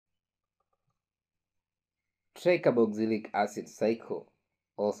tricarboxylic acid cycle,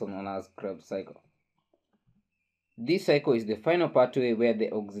 also known as Krebs cycle. This cycle is the final pathway where the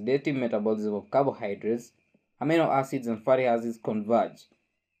oxidative metabolism of carbohydrates, amino acids, and fatty acids converge.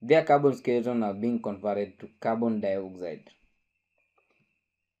 Their carbon skeleton are being converted to carbon dioxide.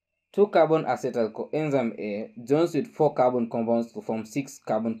 2-carbon acetyl coenzyme A joins with 4 carbon compounds to form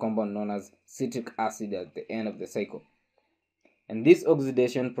 6-carbon compound known as citric acid at the end of the cycle. And this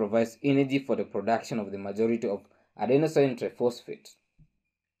oxidation provides energy for the production of the majority of adenosine triphosphate.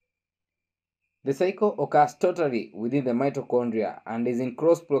 The cycle occurs totally within the mitochondria and is in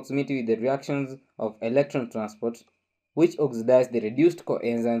close proximity with the reactions of electron transport, which oxidize the reduced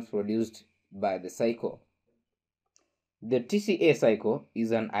coenzymes produced by the cycle. The Tca cycle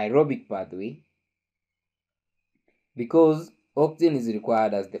is an aerobic pathway because oxygen is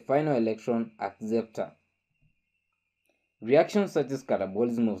required as the final electron acceptor. Reactions such as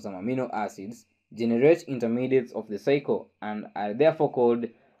catabolism of some amino acids generate intermediates of the cycle and are therefore called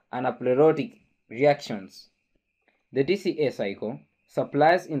anaplerotic reactions. The Tca cycle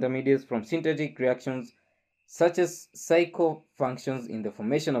supplies intermediates from synthetic reactions such as cycle functions in the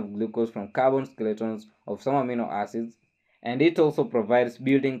formation of glucose from carbon skeletons of some amino acids, and it also provides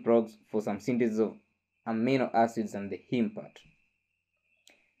building blocks for some synthesis of amino acids and the heme part.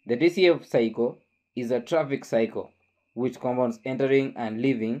 The Tca cycle is a traffic cycle which compounds entering and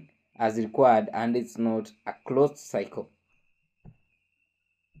leaving as required, and it's not a closed cycle.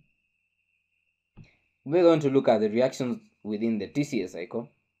 We're going to look at the reactions within the Tca cycle,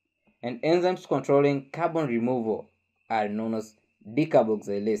 and enzymes controlling carbon removal are known as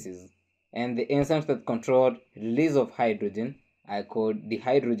decarboxylases, and the enzymes that control release of hydrogen are called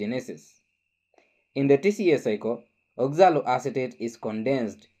dehydrogenases. In the Tca cycle, oxaloacetate is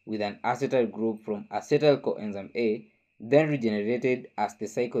condensed with an acetyl group from acetyl coenzyme A, then regenerated as the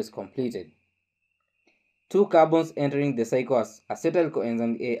cycle is completed. 2 carbons entering the cycle as acetyl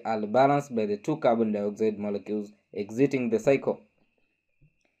coenzyme A are balanced by the 2 carbon dioxide molecules exiting the cycle.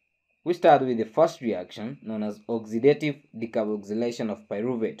 We start with the first reaction known as oxidative decarboxylation of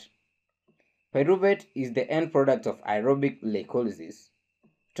pyruvate. Pyruvate is the end product of aerobic glycolysis,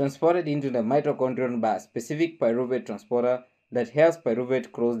 transported into the mitochondrion by a specific pyruvate transporter that helps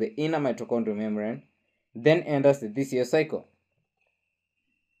pyruvate cross the inner mitochondrial membrane, then enters the Tca cycle.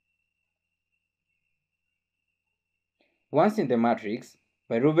 Once in the matrix,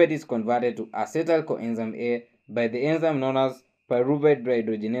 pyruvate is converted to acetyl coenzyme A by the enzyme known as pyruvate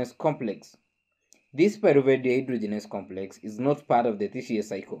dehydrogenase complex. This pyruvate dehydrogenase complex is not part of the Tca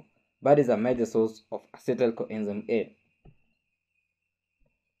cycle, but is a major source of acetyl coenzyme A.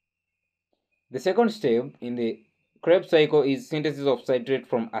 The second step in the Krebs cycle is synthesis of citrate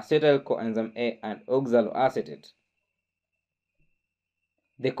from acetyl coenzyme A and oxaloacetate.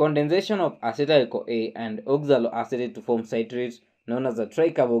 The condensation of acetyl CoA and oxaloacetate to form citrate, known as a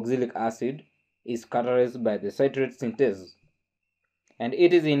tricarboxylic acid, is catalyzed by the citrate synthase, and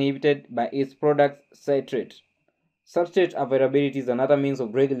it is inhibited by its product citrate. Substrate availability is another means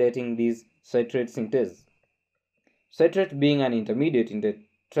of regulating this citrate synthase. Citrate being an intermediate in the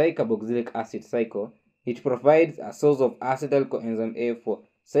tricarboxylic acid cycle, it provides a source of acetyl coenzyme A for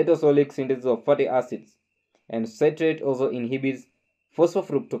cytosolic synthesis of fatty acids, and citrate also inhibits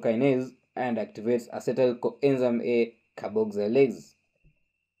phosphofructokinase and activates acetyl coenzyme A carboxylase.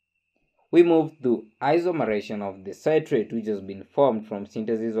 We move to isomerization of the citrate, which has been formed from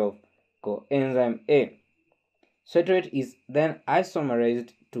synthesis of coenzyme A. Citrate is then isomerized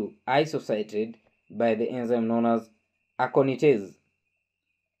to isocitrate by the enzyme known as aconitase.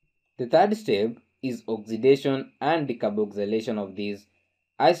 The third step is oxidation and decarboxylation of this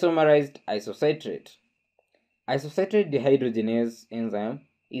isomerized isocitrate. Isocitrate dehydrogenase enzyme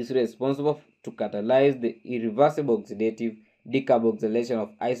is responsible to catalyze the irreversible oxidative decarboxylation of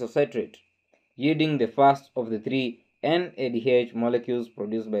isocitrate, yielding the first of the 3 NADH molecules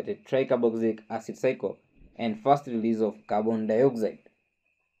produced by the tricarboxylic acid cycle and first release of carbon dioxide.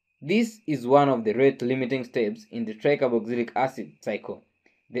 This is one of the rate limiting steps in the tricarboxylic acid cycle.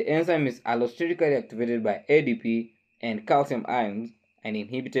 The enzyme is allosterically activated by ADP and calcium ions and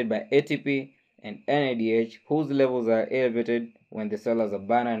inhibited by ATP and NADH, whose levels are elevated when the cell has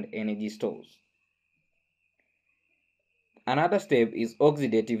abundant energy stores. Another step is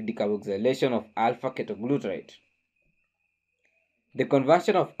oxidative decarboxylation of α-ketoglutarate. The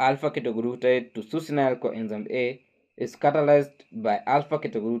conversion of α-ketoglutarate to succinyl coenzyme A is catalyzed by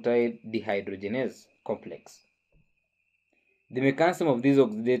α-ketoglutarate dehydrogenase complex. The mechanism of this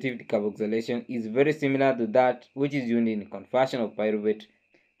oxidative decarboxylation is very similar to that which is used in conversion of pyruvate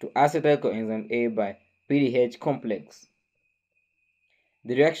to acetyl coenzyme A by PDH complex.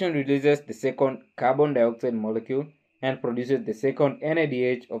 The reaction releases the second carbon dioxide molecule and produces the second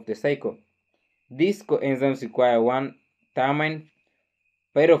NADH of the cycle. These coenzymes require one thymine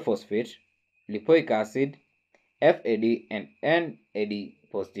pyrophosphate, lipoic acid, FAD and NAD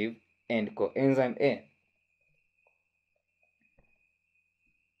positive, and coenzyme A.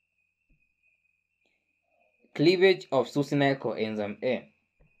 Cleavage of succinyl coenzyme A.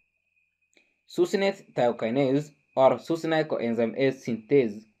 Succinate thiokinase or succinyl coenzyme A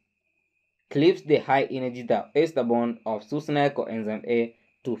synthase cleaves the high-energy ester bond of succinyl coenzyme A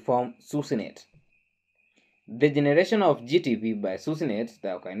to form succinate. The generation of GTP by succinate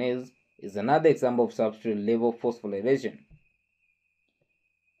thiokinase is another example of substrate-level phosphorylation.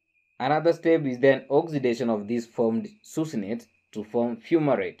 Another step is then oxidation of this formed succinate to form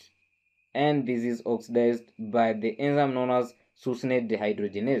fumarate, and this is oxidized by the enzyme known as succinate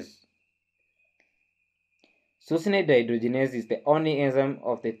dehydrogenase. Succinate dehydrogenase is the only enzyme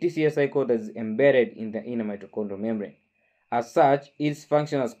of the Tca cycle that is embedded in the inner mitochondrial membrane. As such, its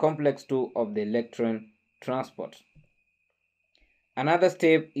function as complex 2 of the electron transport. Another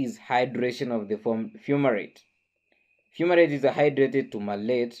step is hydration of the formed fumarate. Fumarate is hydrated to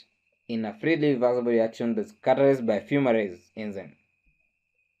malate in a freely reversible reaction that's catalyzed by fumarase enzyme.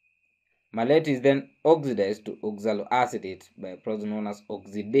 Malate is then oxidized to oxaloacetate by a process known as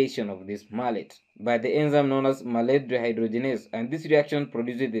oxidation of this malate by the enzyme known as malate dehydrogenase, and this reaction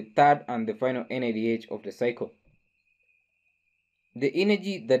produces the third and the final NADH of the cycle. The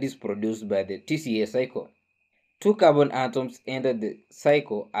energy that is produced by the Tca cycle. 2 carbon atoms enter the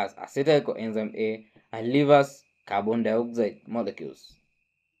cycle as acetyl coenzyme A and leave as carbon dioxide molecules.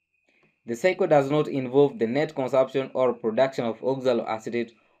 The cycle does not involve the net consumption or production of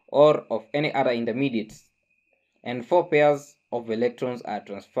oxaloacetate or of any other intermediates, and 4 pairs of electrons are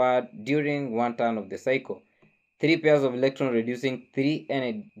transferred during one turn of the cycle, 3 pairs of electrons reducing 3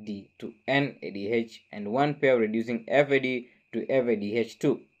 NAD to NADH and 1 pair reducing FAD to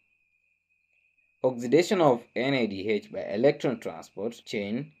FADH2. Oxidation of NADH by electron transport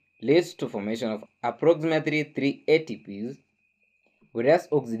chain leads to formation of approximately 3 ATPs, whereas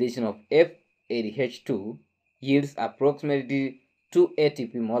oxidation of FADH2 yields approximately 2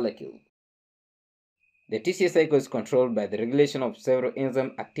 ATP molecules. The Tca cycle is controlled by the regulation of several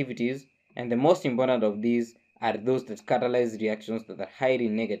enzyme activities, and the most important of these are those that catalyze reactions that are highly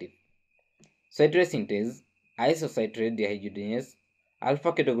negative. Citrate synthase, isocitrate dehydrogenase,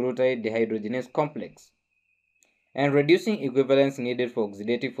 α-ketoglutarate dehydrogenase complex, and reducing equivalents needed for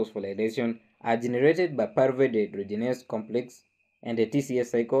oxidative phosphorylation are generated by Pyruvate dehydrogenase complex and the Tca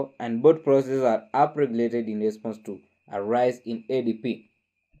cycle, and both processes are upregulated in response to a rise in ADP.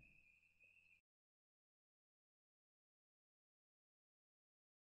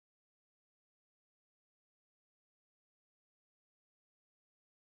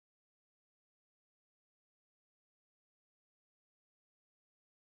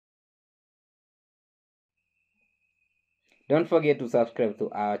 Don't forget to subscribe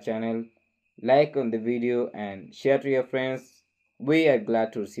to our channel, like on the video and share to your friends. We are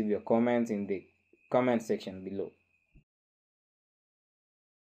glad to receive your comments in the comment section below.